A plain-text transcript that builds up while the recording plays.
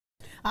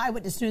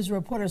Eyewitness News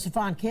reporter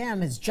Stefan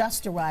Kim has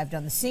just arrived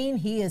on the scene.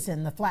 He is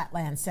in the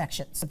Flatland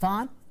section.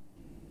 Stefan?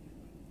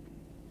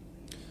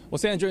 Well,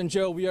 Sandra and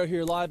Joe, we are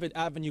here live at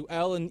Avenue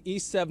L and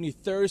East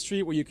 73rd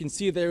Street, where you can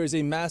see there is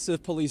a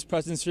massive police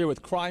presence here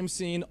with crime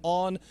scene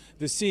on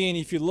the scene.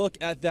 If you look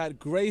at that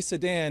gray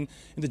sedan,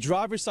 in the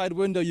driver's side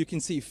window, you can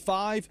see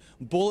 5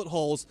 bullet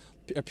holes,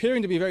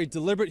 appearing to be very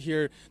deliberate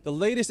here. The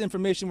latest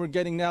information we're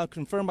getting now,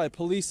 confirmed by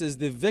police, is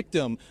the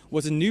victim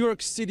was a New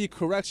York City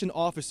correction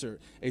officer,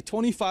 a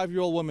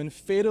 25-year-old woman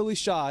fatally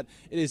shot.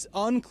 It is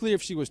unclear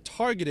if she was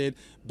targeted,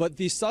 but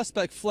the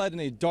suspect fled in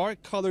a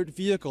dark-colored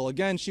vehicle.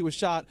 Again, she was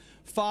shot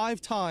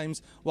 5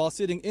 times while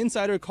sitting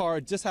inside her car.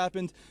 It just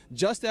happened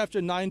just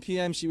after 9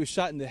 p.m. She was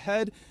shot in the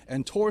head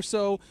and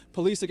torso.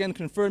 Police again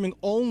confirming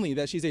only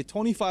that she's a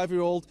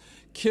 25-year-old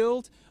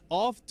killed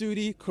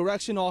off-duty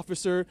correction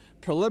officer.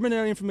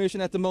 Preliminary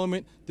information at the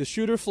moment: the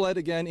shooter fled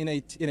again in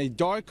a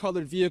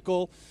dark-colored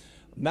vehicle.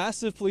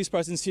 Massive police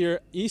presence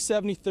here, East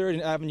 73rd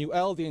and Avenue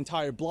L. The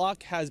entire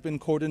block has been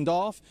cordoned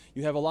off.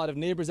 You have a lot of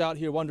neighbors out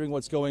here wondering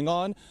what's going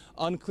on.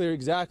 Unclear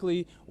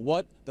exactly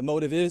what the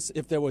motive is,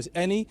 if there was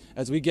any.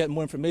 As we get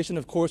more information,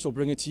 of course, we'll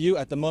bring it to you.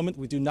 At the moment,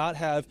 we do not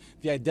have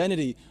the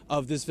identity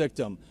of this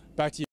victim. Back to you.